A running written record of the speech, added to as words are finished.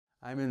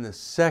I'm in the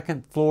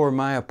second floor of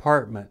my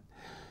apartment,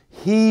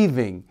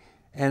 heaving,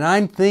 and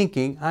I'm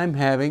thinking I'm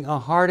having a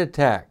heart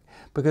attack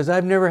because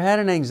I've never had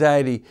an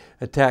anxiety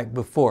attack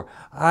before.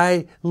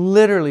 I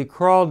literally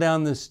crawled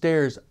down the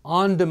stairs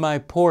onto my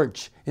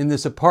porch in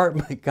this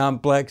apartment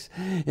complex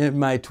in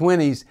my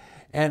 20s,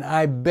 and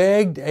I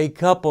begged a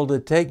couple to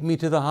take me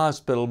to the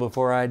hospital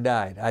before I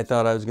died. I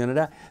thought I was going to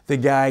die. The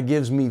guy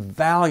gives me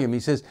Valium. He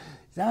says,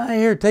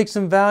 here, take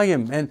some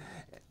Valium.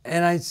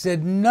 And I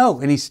said, no.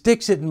 And he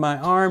sticks it in my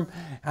arm.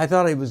 I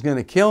thought he was going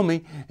to kill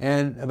me.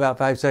 And about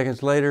 5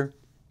 seconds later,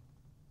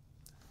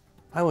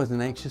 I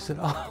wasn't anxious at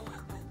all.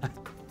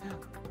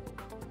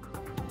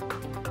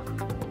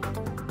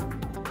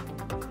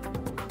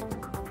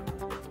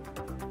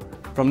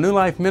 From New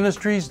Life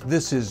Ministries,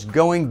 this is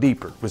Going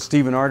Deeper with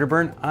Stephen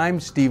Arterburn. I'm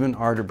Stephen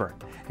Arterburn.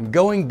 And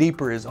Going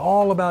Deeper is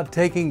all about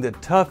taking the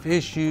tough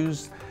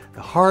issues,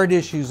 the hard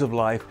issues of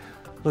life,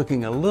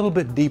 looking a little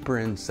bit deeper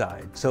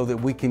inside so that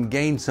we can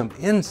gain some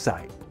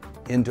insight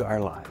into our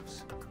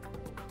lives.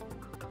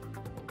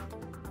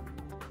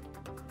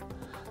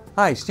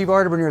 Hi, Steve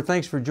Arterburn here.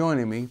 Thanks for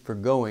joining me for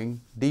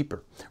Going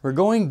Deeper. We're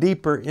going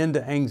deeper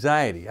into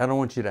anxiety. I don't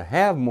want you to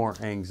have more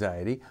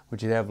anxiety. I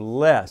want you to have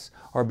less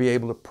or be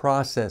able to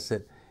process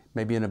it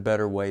maybe in a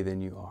better way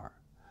than you are.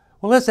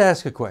 Well, let's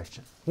ask a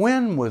question.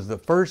 When was the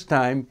first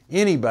time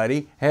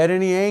anybody had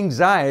any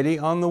anxiety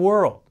on the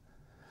world?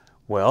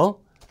 Well,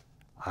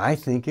 I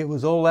think it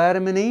was old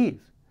Adam and Eve.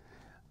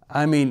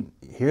 I mean,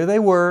 here they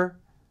were.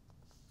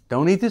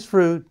 Don't eat this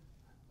fruit.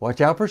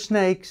 Watch out for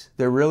snakes.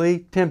 They're really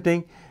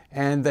tempting.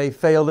 And they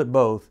failed at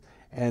both.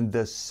 And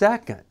the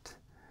second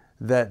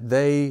that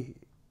they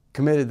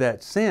committed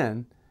that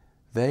sin,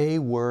 they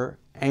were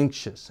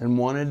anxious and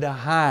wanted to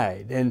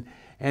hide. And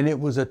it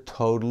was a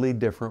totally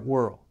different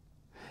world.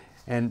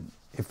 And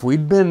if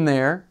we'd been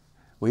there,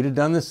 we'd have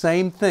done the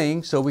same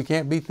thing. So we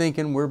can't be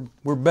thinking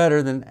we're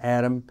better than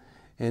Adam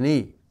and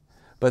Eve.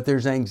 But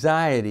there's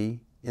anxiety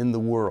in the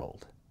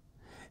world.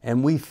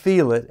 And we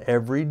feel it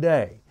every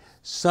day.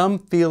 Some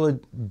feel a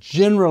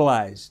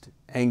generalized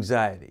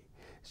anxiety.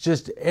 It's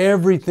just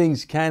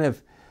everything's kind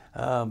of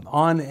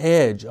on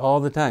edge all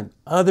the time.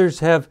 Others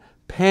have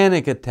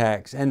panic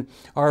attacks and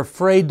are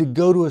afraid to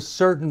go to a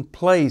certain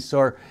place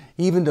or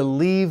even to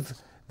leave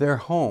their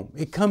home.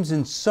 It comes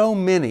in so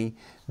many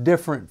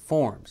different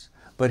forms.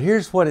 But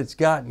here's what it's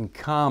got in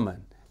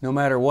common, no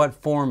matter what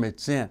form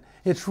it's in.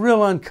 It's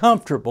real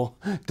uncomfortable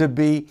to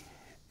be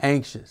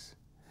anxious.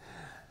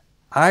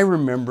 I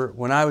remember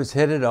when I was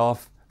headed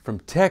off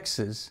from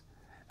Texas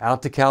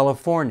out to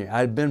California.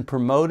 I'd been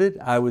promoted.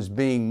 I was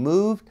being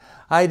moved.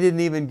 I didn't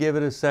even give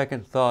it a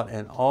second thought.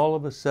 And all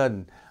of a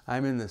sudden,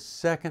 I'm in the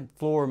second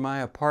floor of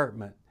my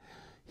apartment,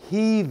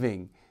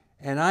 heaving.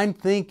 And I'm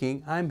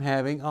thinking I'm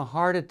having a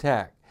heart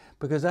attack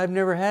because I've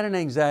never had an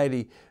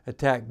anxiety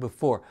attack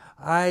before.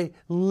 I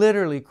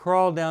literally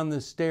crawled down the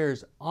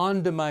stairs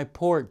onto my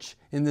porch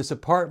in this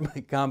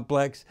apartment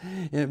complex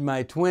in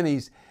my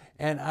 20s,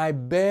 and I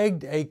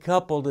begged a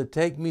couple to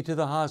take me to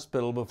the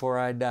hospital before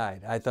I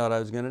died. I thought I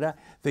was going to die.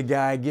 The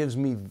guy gives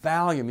me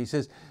Valium. He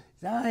says,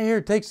 here,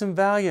 take some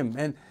Valium.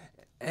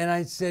 And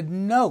I said,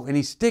 no. And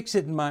he sticks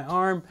it in my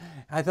arm.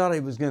 I thought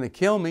he was going to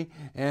kill me.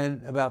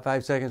 And about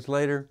 5 seconds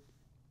later,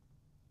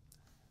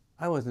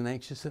 I wasn't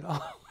anxious at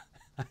all.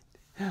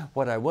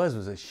 What I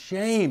was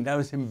ashamed. I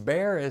was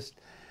embarrassed.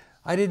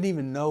 I didn't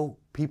even know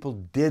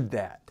people did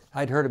that.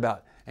 I'd heard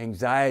about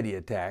anxiety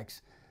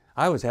attacks.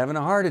 I was having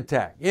a heart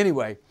attack.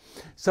 Anyway,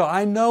 so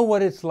I know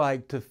what it's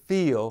like to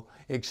feel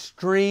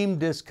extreme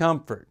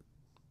discomfort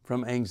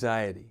from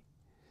anxiety.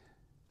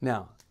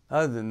 Now,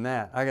 other than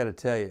that, I got to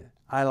tell you,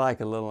 I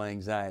like a little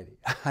anxiety.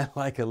 I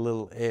like a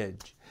little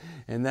edge.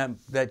 And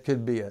that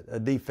could be a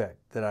defect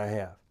that I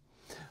have.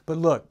 But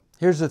look,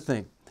 here's the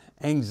thing.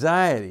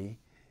 Anxiety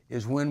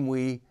is when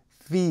we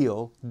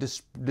feel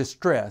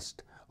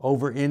distressed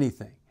over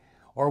anything,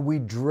 or we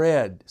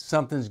dread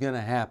something's going to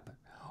happen,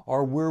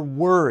 or we're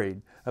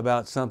worried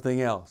about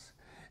something else.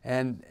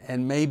 And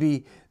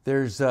maybe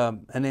there's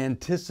an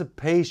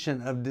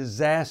anticipation of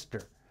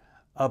disaster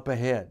up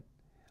ahead.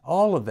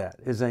 All of that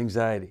is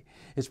anxiety.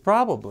 It's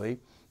probably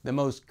the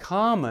most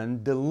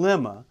common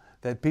dilemma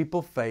that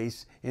people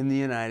face in the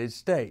United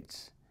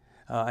States.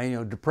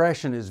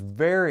 Depression is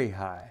very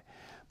high,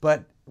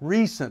 but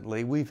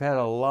recently we've had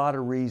a lot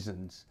of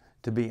reasons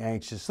to be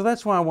anxious. So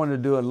that's why I wanted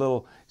to do a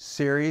little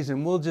series,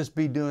 and we'll just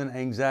be doing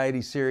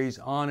anxiety series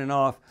on and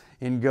off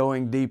in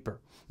Going Deeper.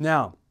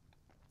 Now,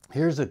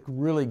 here's a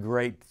really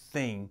great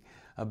thing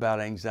about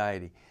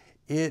anxiety.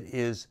 It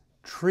is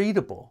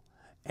treatable,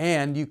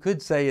 and you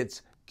could say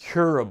it's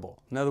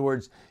curable. In other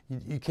words,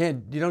 you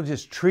don't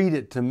just treat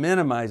it to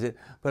minimize it,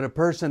 but a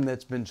person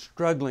that's been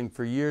struggling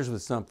for years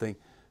with something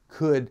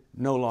could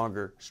no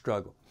longer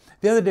struggle.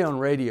 The other day on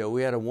radio,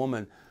 we had a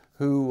woman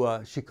who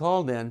she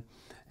called in,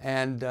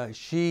 and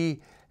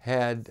she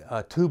had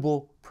a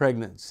tubal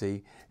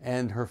pregnancy,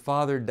 and her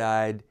father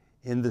died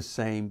in the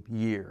same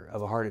year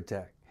of a heart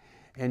attack.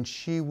 And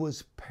she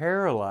was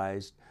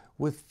paralyzed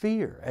with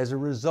fear as a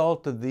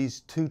result of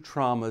these two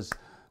traumas,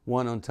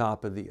 one on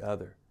top of the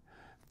other.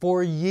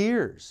 For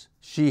years,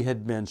 she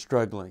had been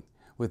struggling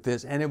with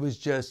this, and it was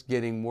just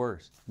getting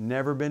worse.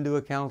 Never been to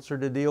a counselor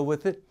to deal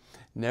with it.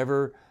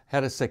 Never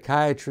had a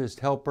psychiatrist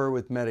help her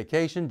with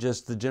medication,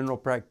 just the general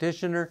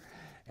practitioner.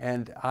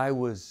 And I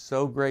was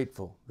so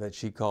grateful that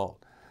she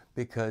called,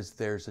 because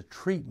there's a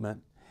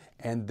treatment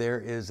and there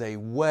is a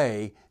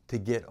way to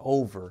get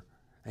over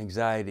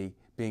anxiety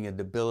being a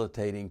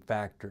debilitating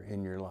factor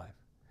in your life.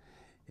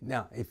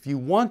 Now, if you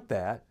want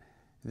that,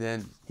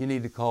 then you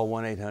need to call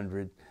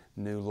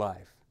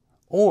 1-800-NEW-LIFE.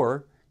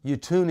 Or you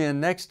tune in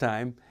next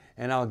time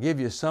and I'll give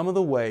you some of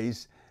the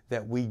ways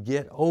that we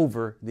get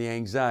over the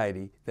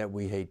anxiety that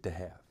we hate to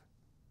have.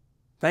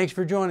 Thanks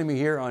for joining me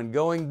here on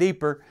Going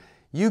Deeper.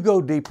 You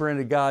go deeper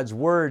into God's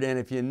Word, and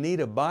if you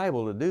need a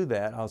Bible to do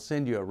that, I'll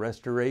send you a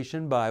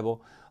Restoration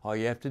Bible. All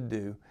you have to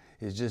do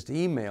is just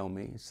email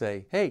me,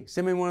 say, hey,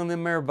 send me one of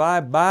them there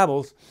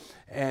Bibles,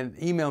 and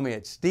email me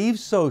at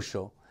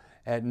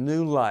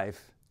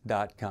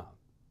stevesocial@newlife.com.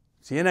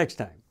 See you next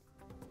time.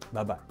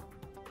 Bye-bye.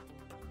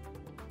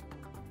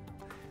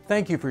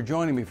 Thank you for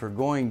joining me for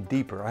Going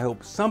Deeper. I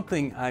hope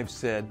something I've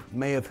said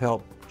may have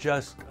helped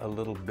just a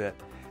little bit.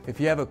 If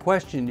you have a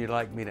question you'd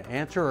like me to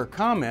answer or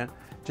comment,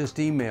 just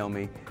email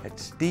me at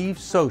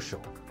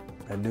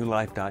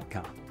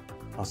stevesocial@newlife.com.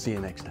 I'll see you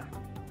next time.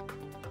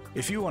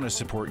 If you want to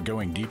support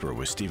Going Deeper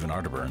with Stephen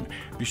Arterburn,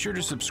 be sure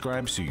to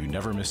subscribe so you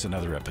never miss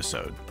another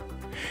episode.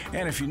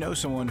 And if you know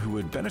someone who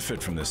would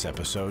benefit from this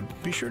episode,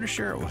 be sure to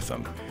share it with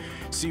them.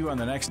 See you on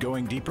the next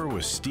Going Deeper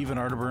with Stephen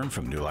Arterburn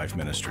from New Life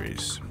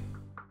Ministries.